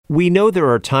We know there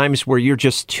are times where you're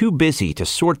just too busy to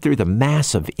sort through the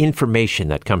mass of information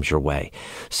that comes your way.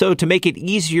 So to make it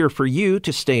easier for you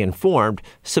to stay informed,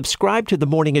 subscribe to The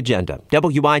Morning Agenda,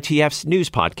 WITF's news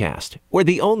podcast, where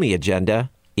the only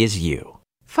agenda is you.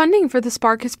 Funding for the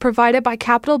Spark is provided by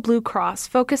Capital Blue Cross,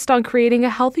 focused on creating a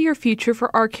healthier future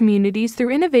for our communities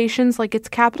through innovations like its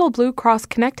Capital Blue Cross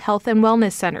Connect Health and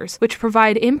Wellness Centers, which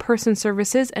provide in-person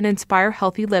services and inspire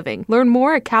healthy living. Learn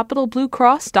more at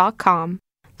capitalbluecross.com.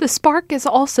 The Spark is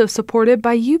also supported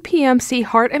by UPMC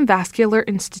Heart and Vascular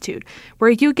Institute,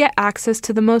 where you get access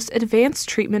to the most advanced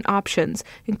treatment options,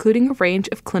 including a range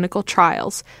of clinical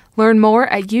trials. Learn more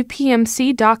at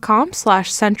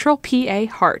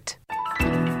upmc.com/centralpaheart.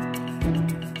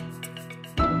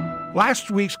 Last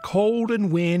week's cold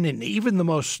and wind and even the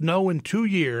most snow in 2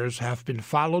 years have been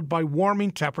followed by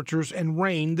warming temperatures and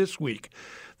rain this week.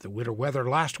 The winter weather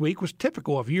last week was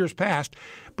typical of years past,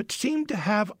 but seemed to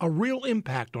have a real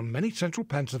impact on many central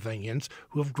Pennsylvanians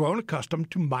who have grown accustomed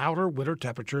to milder winter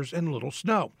temperatures and little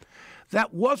snow.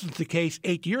 That wasn't the case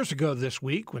 8 years ago this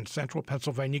week when central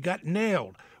Pennsylvania got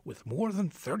nailed with more than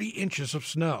 30 inches of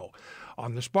snow.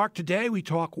 On The Spark today, we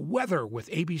talk weather with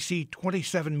ABC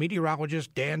 27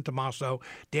 meteorologist Dan Tomaso.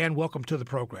 Dan, welcome to the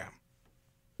program.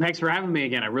 Thanks for having me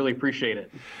again. I really appreciate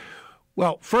it.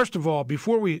 Well, first of all,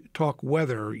 before we talk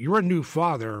weather, you're a new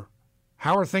father.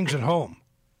 How are things at home?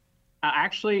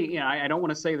 Actually, I don't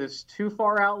want to say this too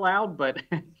far out loud, but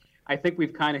I think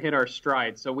we've kind of hit our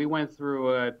stride. So we went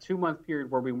through a 2-month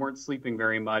period where we weren't sleeping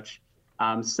very much.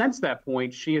 Since that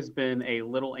point, she has been a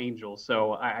little angel.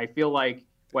 So I feel like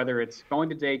whether it's going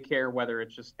to daycare, whether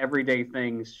it's just everyday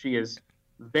things, she is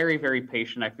very, very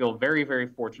patient. I feel very, very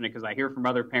fortunate because I hear from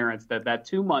other parents that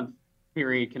 2-month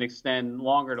period can extend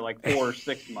longer to like 4 or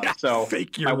 6 months. So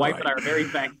my wife and I are very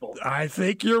thankful. I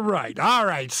think you're right. All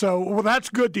right. So, that's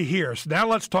good to hear. So now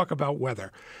let's talk about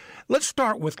weather. Let's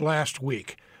start with last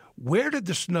week. Where did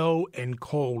the snow and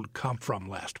cold come from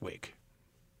last week?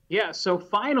 Yeah, so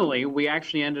finally, we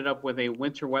actually ended up with a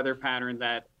winter weather pattern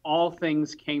that all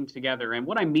things came together. And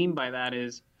what I mean by that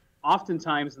is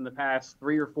oftentimes in the past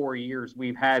 3 or 4 years,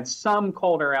 we've had some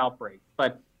cold air outbreak,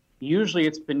 but usually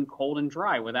it's been cold and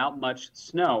dry without much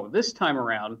snow. This time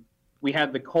around, we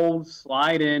had the cold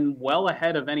slide in well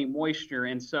ahead of any moisture.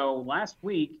 And so last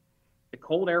week, the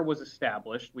cold air was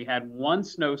established. We had one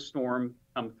snowstorm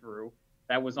come through.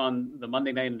 That was on the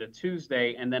Monday night into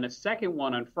Tuesday, and then a second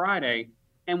one on Friday.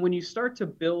 And when you start to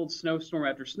build snowstorm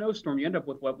after snowstorm, you end up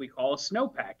with what we call a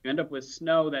snowpack. You end up with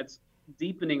snow that's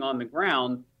deepening on the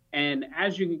ground. And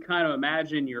as you can kind of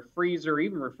imagine your freezer,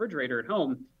 even refrigerator at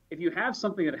home, if you have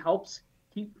something that helps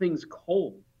keep things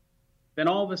cold, then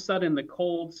all of a sudden the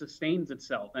cold sustains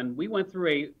itself. And we went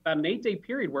through about an 8-day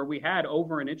period where we had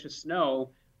over an inch of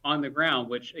snow on the ground,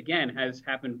 which again has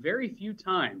happened very few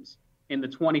times in the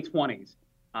 2020s.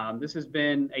 This has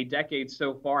been a decade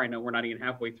so far. I know we're not even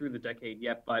halfway through the decade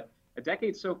yet, but a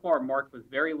decade so far marked with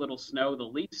very little snow. The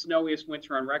least snowiest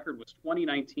winter on record was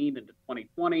 2019 into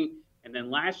 2020. And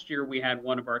then last year we had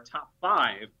one of our top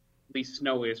 5 least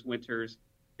snowiest winters.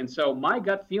 And so my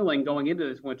gut feeling going into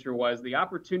this winter was the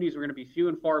opportunities were going to be few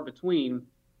and far between.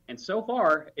 And so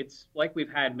far, it's like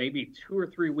we've had maybe 2 or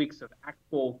 3 weeks of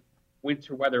actual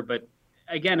winter weather. But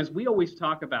again, as we always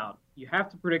talk about, you have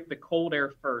to predict the cold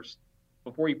air first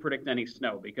before you predict any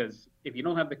snow, because if you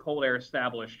don't have the cold air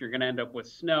established, you're going to end up with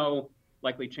snow,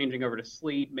 likely changing over to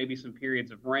sleet, maybe some periods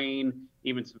of rain,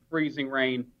 even some freezing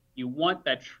rain. You want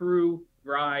that true,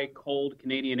 dry, cold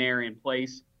Canadian air in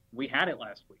place. We had it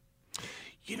last week.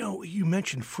 You know, you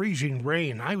mentioned freezing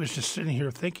rain. I was just sitting here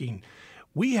thinking,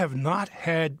 we have not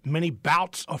had many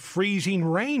bouts of freezing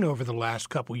rain over the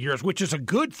last couple of years, which is a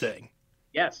good thing.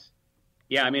 Yes.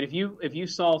 Yeah, I mean, if you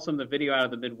saw some of the video out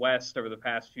of the Midwest over the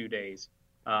past few days,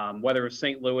 whether it was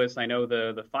St. Louis, I know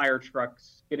the fire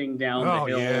trucks skidding down the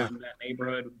hill in that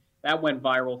neighborhood, that went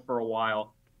viral for a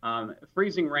while.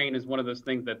 Freezing rain is one of those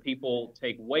things that people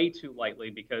take way too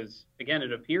lightly because, again,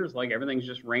 it appears like everything's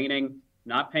just raining,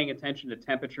 not paying attention to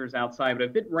temperatures outside. But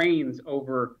if it rains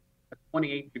over a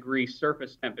 28-degree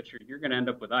surface temperature, you're going to end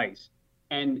up with ice.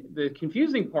 And the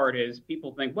confusing part is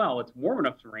people think, well, it's warm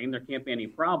enough to rain, there can't be any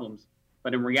problems.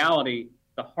 But in reality,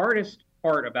 the hardest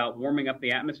part about warming up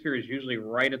the atmosphere is usually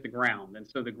right at the ground. And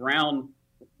so the ground,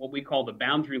 what we call the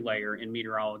boundary layer in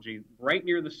meteorology, right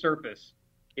near the surface,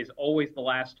 is always the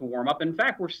last to warm up. In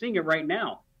fact, we're seeing it right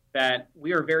now, that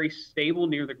we are very stable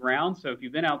near the ground. So if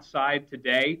you've been outside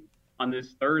today on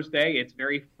this Thursday, it's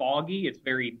very foggy, it's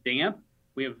very damp.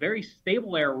 We have very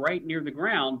stable air right near the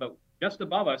ground, but just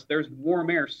above us, there's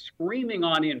warm air screaming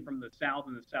on in from the south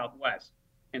and the southwest.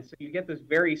 And so you get this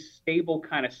very stable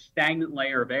kind of stagnant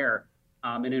layer of air.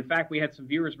 And in fact, we had some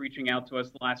viewers reaching out to us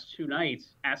the last 2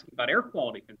 nights asking about air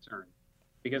quality concerns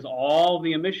because all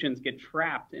the emissions get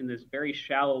trapped in this very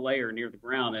shallow layer near the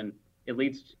ground, and it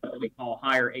leads to what we call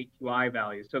higher AQI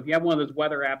values. So if you have one of those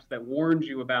weather apps that warns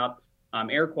you about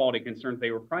air quality concerns,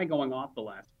 they were probably going off the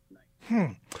last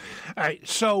night. All right.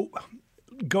 So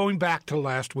going back to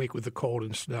last week with the cold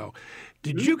and snow,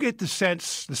 did you get the same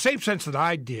sense that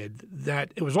I did,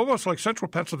 that it was almost like central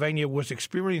Pennsylvania was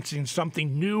experiencing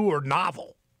something new or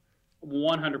novel?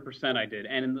 100% I did.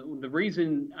 And the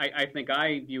reason I think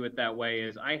I view it that way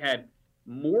is I had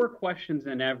more questions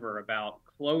than ever about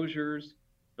closures,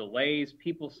 delays,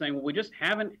 people saying, well, we just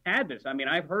haven't had this. I mean,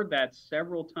 I've heard that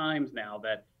several times now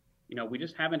that, we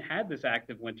just haven't had this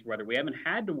active winter weather. We haven't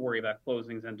had to worry about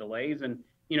closings and delays. And,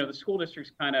 the school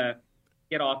districts kind of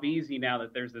get off easy now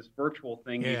that there's this virtual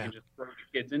thing you can just throw your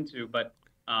kids into. But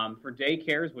for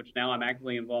daycares, which now I'm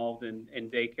actively involved in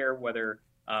daycare, whether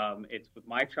it's with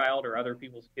my child or other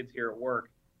people's kids here at work,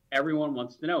 everyone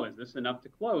wants to know, is this enough to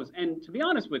close? And to be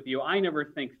honest with you, I never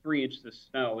think 3 inches of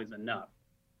snow is enough.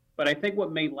 But I think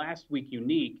what made last week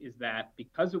unique is that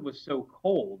because it was so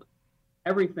cold,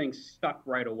 everything stuck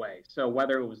right away. So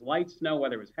whether it was light snow,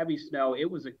 whether it was heavy snow, it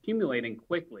was accumulating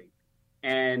quickly.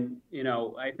 And,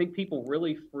 I think people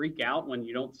really freak out when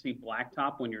you don't see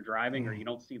blacktop when you're driving or you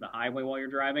don't see the highway while you're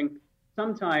driving.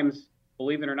 Sometimes,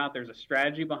 believe it or not, there's a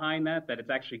strategy behind that it's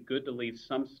actually good to leave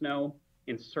some snow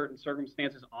in certain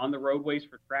circumstances on the roadways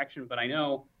for traction. But I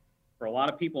know for a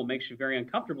lot of people, it makes you very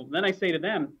uncomfortable. And then I say to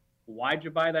them, why'd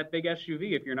you buy that big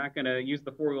SUV if you're not going to use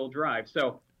the four-wheel drive?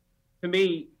 So to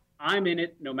me, I'm in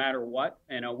it no matter what.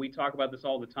 And we talk about this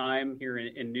all the time here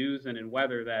in news and in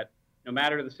weather that no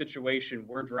matter the situation,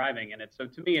 we're driving in it. So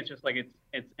to me, it's just like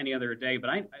it's any other day.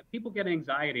 But people get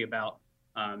anxiety about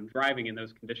driving in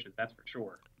those conditions, that's for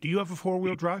sure. Do you have a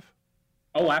four-wheel drive?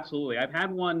 Oh, absolutely. I've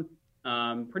had one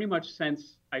pretty much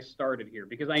since I started here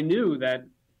because I knew that,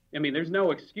 there's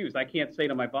no excuse. I can't say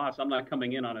to my boss, I'm not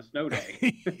coming in on a snow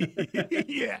day.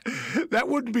 Yeah, that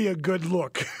wouldn't be a good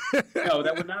look. No,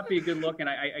 that would not be a good look. And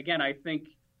I think,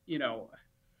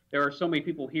 there are so many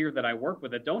people here that I work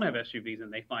with that don't have SUVs and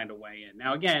they find a way in.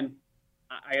 Now, again,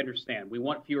 I understand. We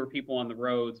want fewer people on the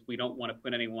roads. We don't want to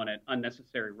put anyone at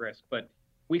unnecessary risk. But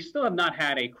we still have not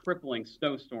had a crippling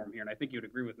snowstorm here, and I think you would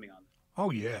agree with me on that.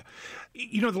 Oh, yeah.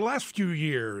 The last few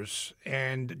years,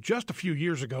 and just a few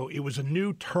years ago, it was a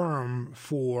new term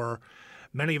for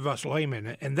many of us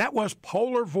laymen, and that was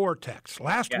polar vortex.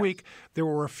 Last week, there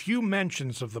were a few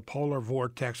mentions of the polar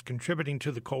vortex contributing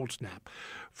to the cold snap.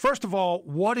 First of all,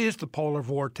 what is the polar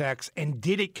vortex, and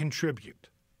did it contribute?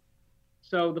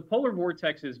 So the polar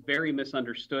vortex is very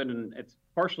misunderstood, and it's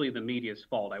partially the media's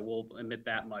fault. I will admit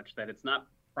that much, that it's not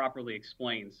properly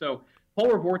explained. So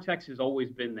polar vortex has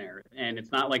always been there, and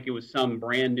it's not like it was some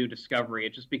brand new discovery.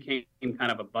 It just became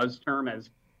kind of a buzz term, as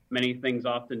many things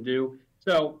often do.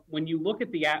 So when you look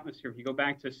at the atmosphere, if you go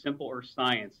back to simple Earth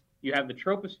science, you have the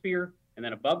troposphere, and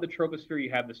then above the troposphere, you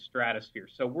have the stratosphere.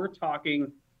 So we're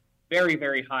talking very,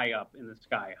 very high up in the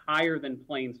sky, higher than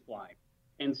planes fly.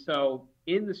 And so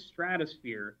in the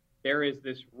stratosphere, there is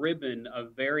this ribbon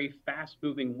of very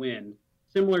fast-moving wind,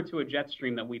 similar to a jet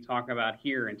stream that we talk about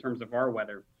here in terms of our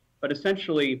weather. But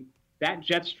essentially, that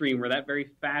jet stream or that very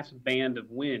fast band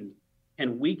of wind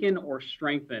can weaken or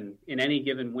strengthen in any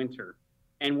given winter.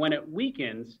 And when it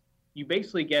weakens, you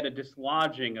basically get a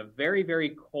dislodging of very,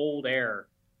 very cold air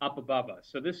up above us.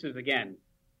 So this is, again,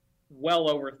 well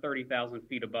over 30,000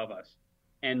 feet above us.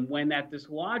 And when that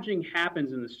dislodging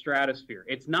happens in the stratosphere,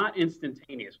 it's not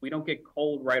instantaneous. We don't get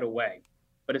cold right away.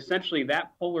 But essentially,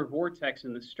 that polar vortex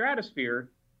in the stratosphere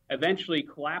eventually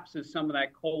collapses some of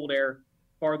that cold air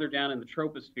farther down in the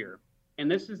troposphere.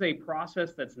 And this is a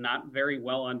process that's not very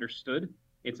well understood.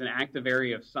 It's an active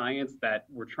area of science that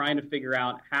we're trying to figure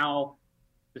out how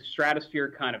the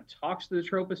stratosphere kind of talks to the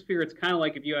troposphere. It's kind of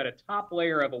like if you had a top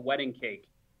layer of a wedding cake,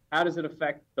 how does it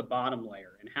affect the bottom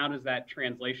layer? And how does that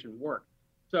translation work?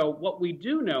 So what we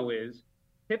do know is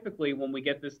typically when we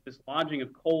get this dislodging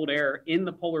of cold air in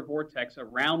the polar vortex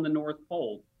around the North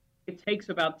Pole, it takes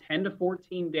about 10 to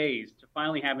 14 days to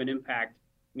finally have an impact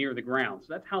near the ground.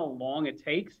 So that's how long it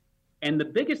takes. And the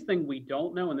biggest thing we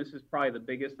don't know, and this is probably the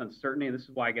biggest uncertainty, and this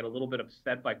is why I get a little bit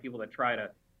upset by people that try to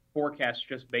forecast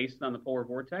just based on the polar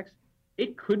vortex,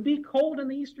 it could be cold in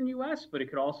the eastern U.S., but it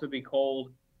could also be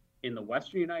cold in the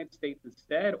western United States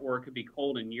instead, or it could be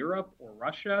cold in Europe or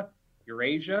Russia,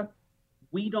 Eurasia.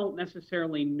 We don't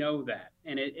necessarily know that,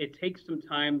 and it takes some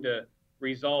time to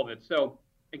resolve it. So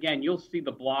again, you'll see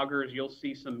the bloggers, you'll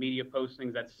see some media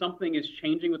postings that something is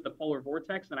changing with the polar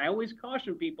vortex, and I always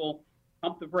caution people,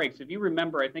 pump the brakes. If you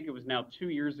remember, I think it was now 2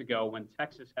 years ago when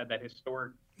Texas had that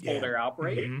historic cold air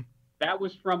outbreak. Mm-hmm. That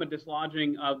was from a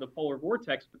dislodging of the polar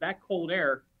vortex, but that cold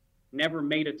air never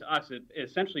made it to us. It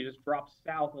essentially just dropped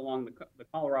south along the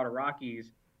Colorado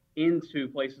Rockies into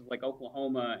places like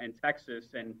Oklahoma and Texas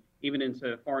and even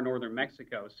into far northern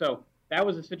Mexico. So that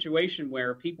was a situation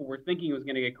where people were thinking it was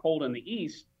going to get cold in the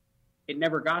east. It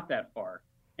never got that far.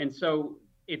 And so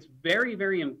it's very,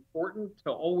 very important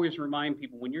to always remind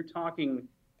people when you're talking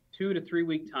 2 to 3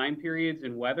 week time periods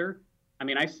in weather. I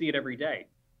mean, I see it every day.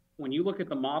 When you look at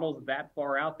the models that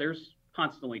far out, there's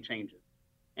constantly changes.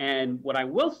 And what I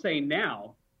will say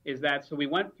now is that, so we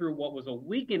went through what was a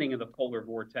weakening of the polar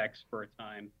vortex for a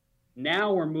time.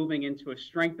 Now we're moving into a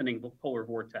strengthening of the polar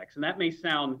vortex. And that may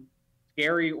sound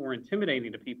scary or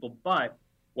intimidating to people, but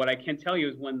what I can tell you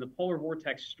is when the polar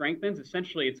vortex strengthens,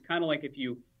 essentially it's kind of like if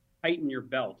you tighten your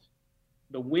belt.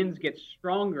 The winds get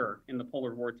stronger in the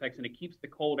polar vortex and it keeps the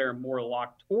cold air more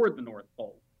locked toward the North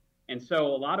Pole. And so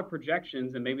a lot of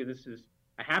projections, and maybe this is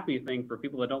a happy thing for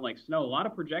people that don't like snow, a lot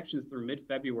of projections through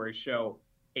mid-February show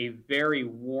a very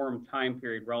warm time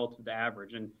period relative to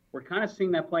average. And we're kind of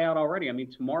seeing that play out already. I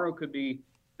mean, tomorrow could be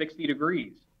 60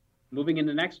 degrees. Moving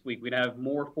into next week, we'd have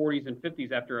more 40s and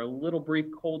 50s after a little brief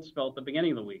cold spell at the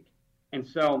beginning of the week. And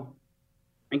so,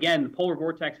 again, the polar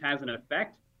vortex has an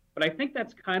effect, but I think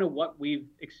that's kind of what we've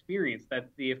experienced, that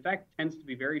the effect tends to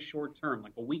be very short term,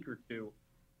 like a week or two.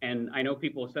 And I know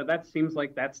people have said that seems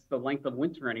like that's the length of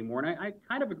winter anymore, and I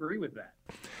kind of agree with that.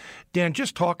 Dan,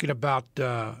 just talking about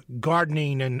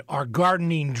gardening and our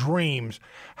gardening dreams,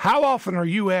 how often are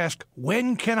you asked,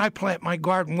 when can I plant my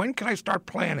garden? When can I start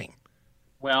planting?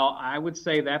 Well, I would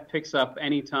say that picks up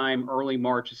anytime early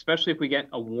March, especially if we get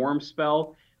a warm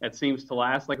spell that seems to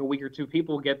last like a week or two.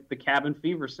 People get the cabin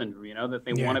fever syndrome, you know, that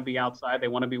they want to be outside, they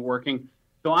want to be working.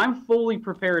 So I'm fully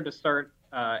prepared to start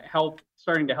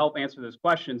starting to help answer those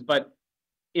questions. But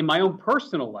in my own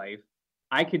personal life,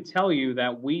 I could tell you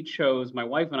that my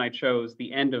wife and I chose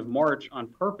the end of March on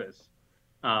purpose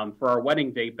for our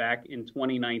wedding date back in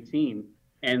 2019.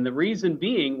 And the reason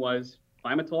being was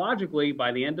climatologically,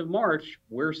 by the end of March,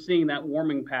 we're seeing that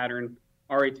warming pattern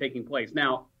already taking place.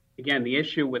 Now, again, the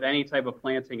issue with any type of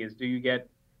planting is, do you get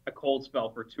a cold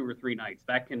spell for 2 or 3 nights?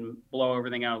 That can blow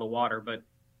everything out of the water. But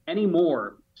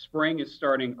anymore, spring is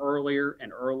starting earlier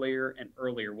and earlier and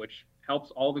earlier, which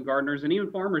helps all the gardeners and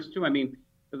even farmers too. I mean,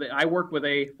 I work with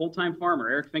a full-time farmer,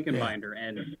 Eric Finkenbinder,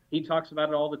 and he talks about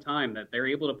it all the time, that they're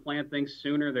able to plant things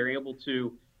sooner. They're able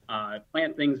to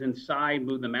plant things inside,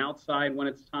 move them outside when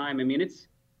it's time. I mean,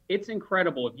 it's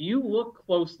incredible. If you look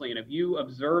closely and if you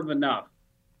observe enough,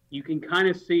 you can kind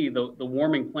of see the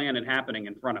warming planet happening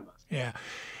in front of us. Yeah.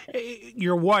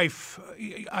 Your wife,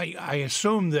 I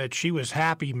assume that she was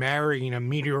happy marrying a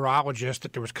meteorologist,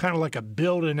 that there was kind of like a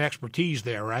built-in expertise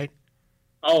there, right?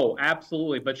 Oh,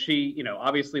 absolutely. But she,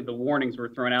 obviously the warnings were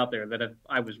thrown out there that if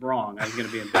I was wrong, I was going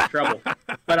to be in big trouble.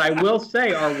 But I will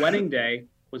say our wedding day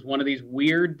was one of these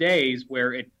weird days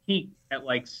where it peaked at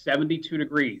like 72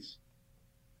 degrees.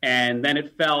 And then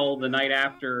it fell the night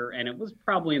after, and it was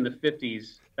probably in the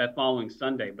 50s that following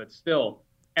Sunday. But still,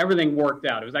 everything worked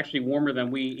out. It was actually warmer than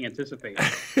we anticipated.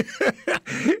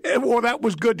 Well, that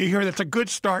was good to hear. That's a good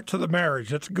start to the marriage.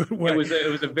 That's a good way. It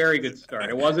was a very good start.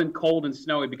 It wasn't cold and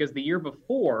snowy because the year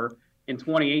before, in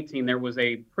 2018, there was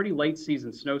a pretty late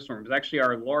season snowstorm. It was actually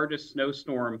our largest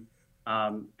snowstorm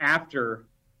after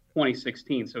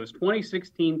 2016. So it was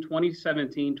 2016,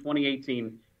 2017,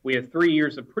 2018. We had 3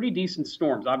 years of pretty decent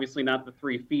storms. Obviously not the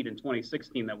 3 feet in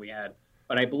 2016 that we had,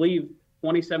 but I believe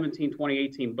 2017,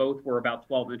 2018, both were about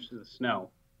 12 inches of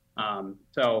snow.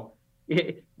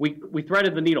 We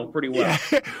threaded the needle pretty well.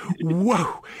 Yeah.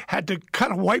 Whoa. Had to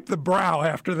kind of wipe the brow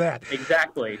after that.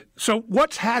 Exactly. So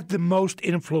what's had the most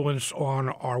influence on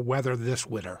our weather this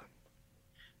winter?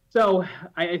 So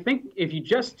I think if you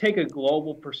just take a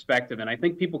global perspective, and I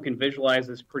think people can visualize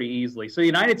this pretty easily. So the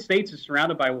United States is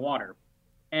surrounded by water.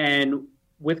 And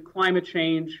with climate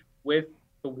change, with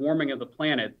the warming of the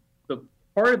planet, the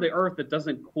part of the Earth that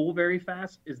doesn't cool very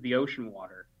fast is the ocean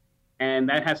water. And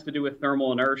that has to do with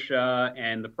thermal inertia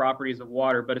and the properties of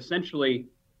water. But essentially,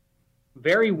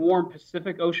 very warm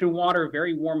Pacific Ocean water,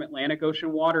 very warm Atlantic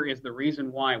Ocean water is the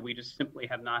reason why we just simply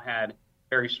have not had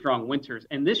very strong winters.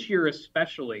 And this year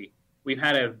especially, we've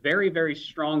had a very, very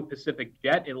strong Pacific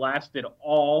jet. It lasted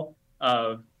all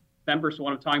of December. So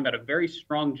what I'm talking about, a very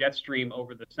strong jet stream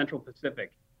over the central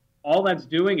Pacific. All that's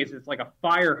doing is it's like a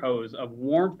fire hose of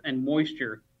warmth and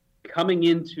moisture coming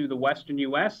into the western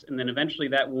U.S., and then eventually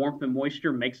that warmth and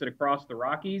moisture makes it across the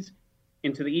Rockies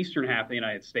into the eastern half of the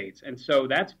United States. And so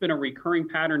that's been a recurring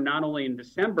pattern not only in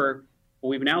December, but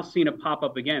we've now seen it pop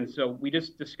up again. So we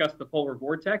just discussed the polar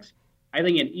vortex. I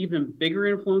think an even bigger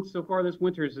influence so far this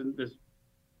winter is in this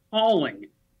falling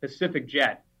Pacific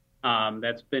jet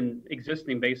that's been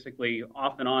existing basically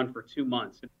off and on for 2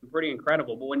 months. It's been pretty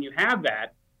incredible. But when you have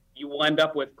that, you will end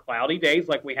up with cloudy days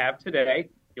like we have today.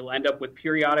 You'll end up with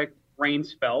periodic rain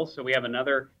spells. So we have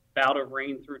another bout of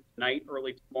rain through tonight,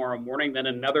 early tomorrow morning, then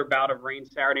another bout of rain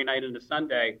Saturday night into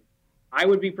Sunday. I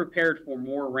would be prepared for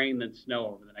more rain than snow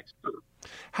over the next week.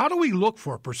 How do we look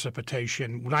for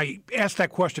precipitation? When I ask that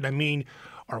question, I mean,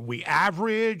 are we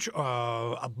average,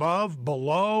 above,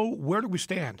 below? Where do we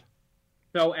stand?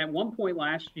 So at one point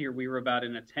last year, we were about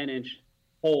in a 10-inch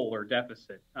hole or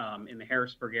deficit in the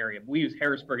Harrisburg area. We use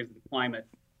Harrisburg as the climate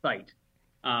site.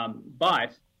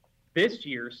 But this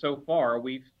year, so far,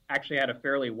 we've actually had a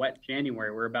fairly wet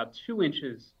January. We're about 2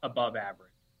 inches above average.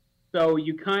 So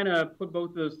you kind of put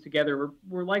both of those together.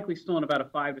 We're likely still in about a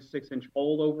 5 to 6 inch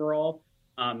hole overall,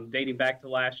 dating back to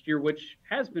last year, which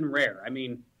has been rare. I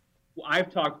mean,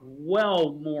 I've talked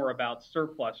well more about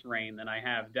surplus rain than I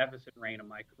have deficit rain in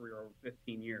my career over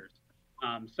 15 years.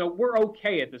 So we're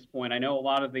okay at this point. I know a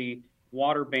lot of the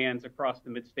water bans across the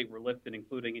mid-state were lifted,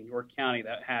 including in York County,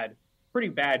 that had pretty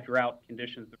bad drought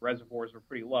conditions. The reservoirs were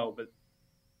pretty low, but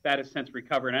that has since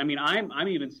recovered. And I mean, I'm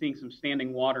even seeing some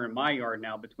standing water in my yard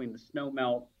now between the snow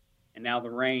melt and now the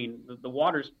rain. The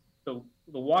water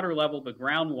level, the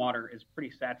groundwater is pretty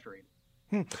saturated.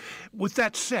 With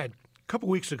that said, a couple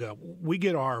weeks ago, we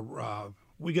get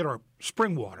our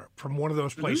spring water from one of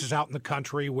those places out in the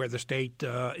country where the state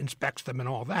inspects them and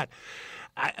all that.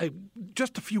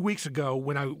 Just a few weeks ago,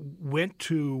 when I went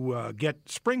to get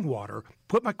spring water,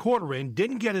 put my quarter in,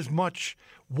 didn't get as much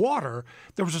water.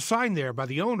 There was a sign there by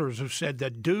the owners who said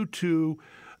that due to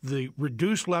the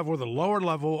reduced level, the lower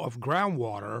level of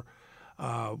groundwater,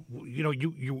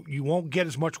 you won't get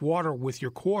as much water with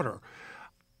your quarter.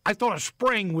 I thought a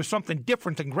spring was something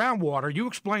different than groundwater. You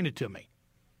explain it to me.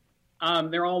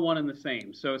 They're all one and the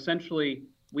same. So essentially,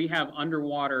 we have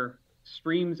underwater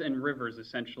streams and rivers,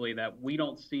 essentially, that we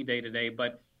don't see day to day.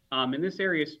 But in this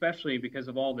area, especially because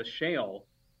of all the shale,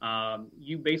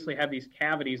 you basically have these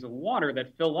cavities of water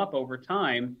that fill up over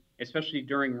time, especially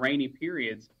during rainy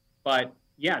periods. But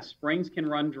yes, springs can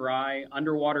run dry.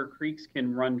 Underwater creeks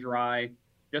can run dry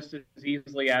just as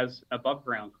easily as above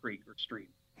ground creek or stream.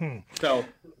 So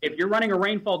if you're running a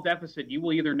rainfall deficit, you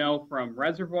will either know from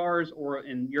reservoirs or,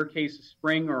 in your case, a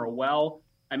spring or a well.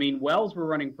 I mean, wells were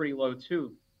running pretty low,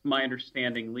 too, my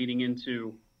understanding, leading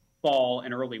into fall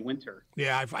and early winter.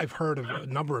 Yeah, I've heard of a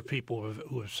number of people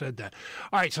who have said that.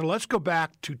 All right, so let's go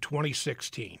back to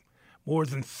 2016. More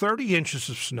than 30 inches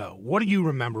of snow. What do you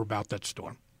remember about that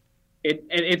storm?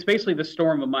 It's basically the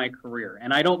storm of my career,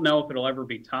 and I don't know if it'll ever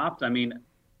be topped. I mean,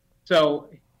 so...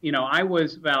 I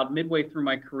was about midway through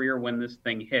my career when this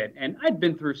thing hit, and I'd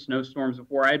been through snowstorms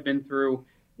before. I'd been through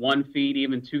 1 feet,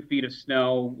 even 2 feet of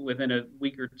snow within a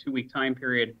week or 2 week time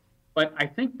period. But I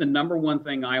think the number one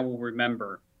thing I will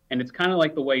remember, and it's kind of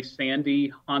like the way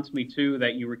Sandy haunts me too,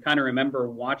 that you kind of remember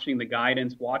watching the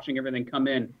guidance, watching everything come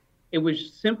in. It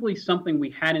was simply something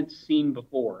we hadn't seen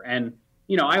before. And,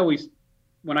 I always,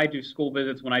 when I do school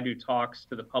visits, when I do talks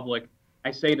to the public, I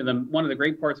say to them, one of the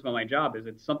great parts about my job is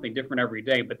it's something different every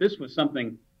day, but this was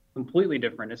something completely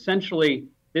different. Essentially,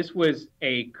 this was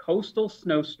a coastal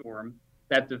snowstorm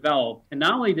that developed, and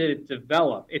not only did it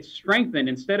develop, it strengthened.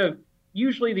 Instead of,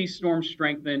 usually these storms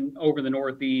strengthen over the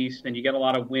northeast and you get a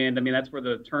lot of wind. I mean, that's where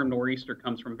the term nor'easter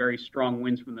comes from, very strong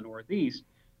winds from the northeast.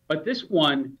 But this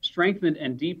one strengthened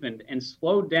and deepened and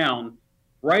slowed down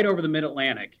right over the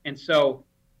mid-Atlantic. And so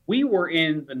we were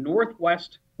in the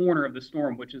northwest corner of the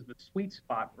storm, which is the sweet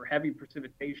spot for heavy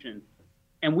precipitation,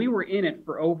 and we were in it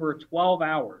for over 12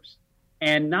 hours.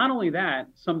 And not only that,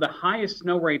 some of the highest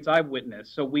snow rates I've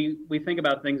witnessed. So we think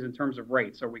about things in terms of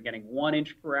rates. Are we getting 1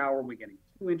 inch per hour? Are we getting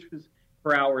 2 inches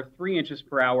per hour, 3 inches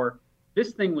per hour?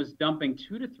 This thing was dumping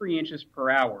 2 to 3 inches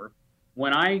per hour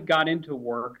when I got into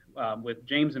work with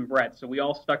James and Brett. So we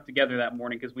all stuck together that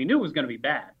morning because we knew it was going to be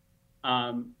bad.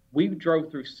 We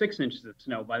drove through 6 inches of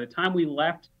snow. By the time we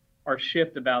left our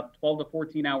shift about 12 to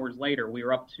 14 hours later, we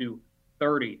were up to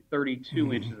 30,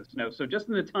 32 inches of snow. So just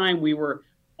in the time we were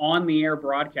on the air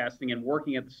broadcasting and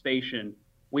working at the station,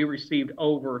 we received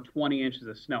over 20 inches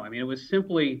of snow. I mean, it was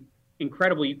simply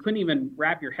incredible. You couldn't even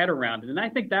wrap your head around it. And I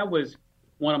think that was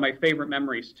one of my favorite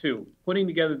memories, too. Putting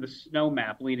together the snow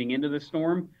map leading into the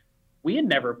storm, we had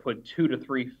never put 2 to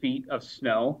 3 feet of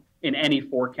snow in any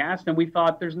forecast. And we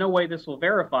thought there's no way this will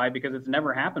verify because it's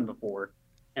never happened before.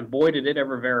 And boy, did it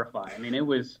ever verify. I mean,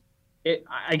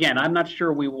 again, I'm not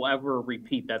sure we will ever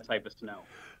repeat that type of snow.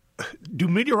 Do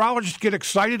meteorologists get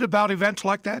excited about events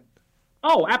like that?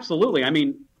 Oh, absolutely. I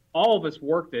mean, all of us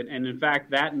worked it. And in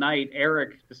fact, that night,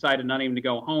 Eric decided not even to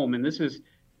go home. And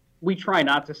we try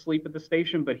not to sleep at the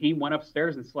station, but he went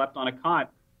upstairs and slept on a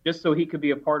cot just so he could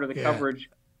be a part of the coverage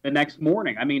the next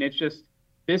morning. I mean,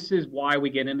 this is why we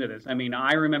get into this. I mean,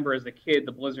 I remember as a kid,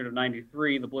 the blizzard of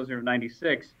 93, the blizzard of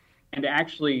 96, and to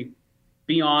actually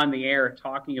be on the air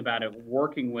talking about it,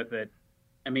 working with it.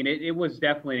 I mean, it was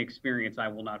definitely an experience I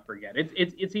will not forget.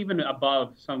 It's even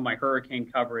above some of my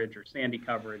hurricane coverage or Sandy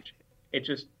coverage.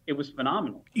 It was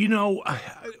phenomenal. You know,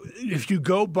 if you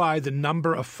go by the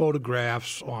number of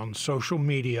photographs on social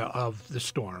media of the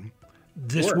storm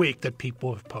this week that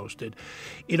people have posted,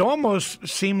 it almost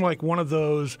seemed like one of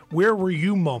those "where were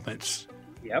you" moments.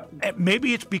 Yep.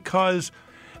 Maybe it's because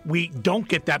we don't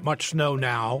get that much snow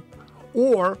now,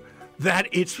 or that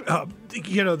it's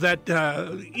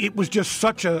it was just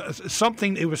such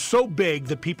something. It was so big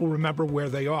that people remember where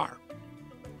they are.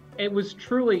 It was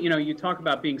truly, you talk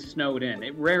about being snowed in.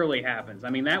 It rarely happens. I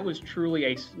mean, that was truly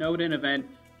a snowed in event.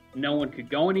 No one could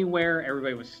go anywhere.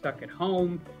 Everybody was stuck at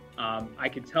home. I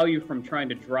could tell you from trying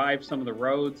to drive some of the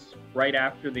roads right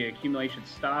after the accumulation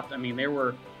stopped. I mean, there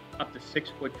were up to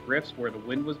 6-foot drifts where the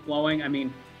wind was blowing. I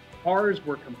mean, cars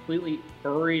were completely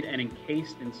buried and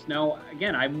encased in snow.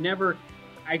 Again, I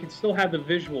could still have the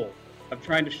visual of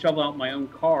trying to shovel out my own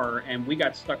car, and we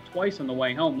got stuck twice on the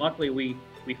way home. Luckily, we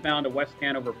found a West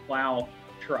Hanover plow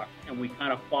truck, and we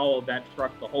kind of followed that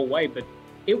truck the whole way, but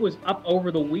it was up over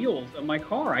the wheels of my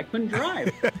car. I couldn't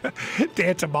drive.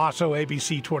 Dan Tomaso,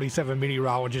 ABC 27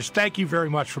 meteorologist, thank you very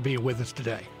much for being with us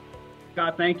today.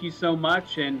 Scott, thank you so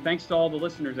much, and thanks to all the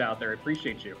listeners out there. I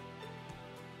appreciate you.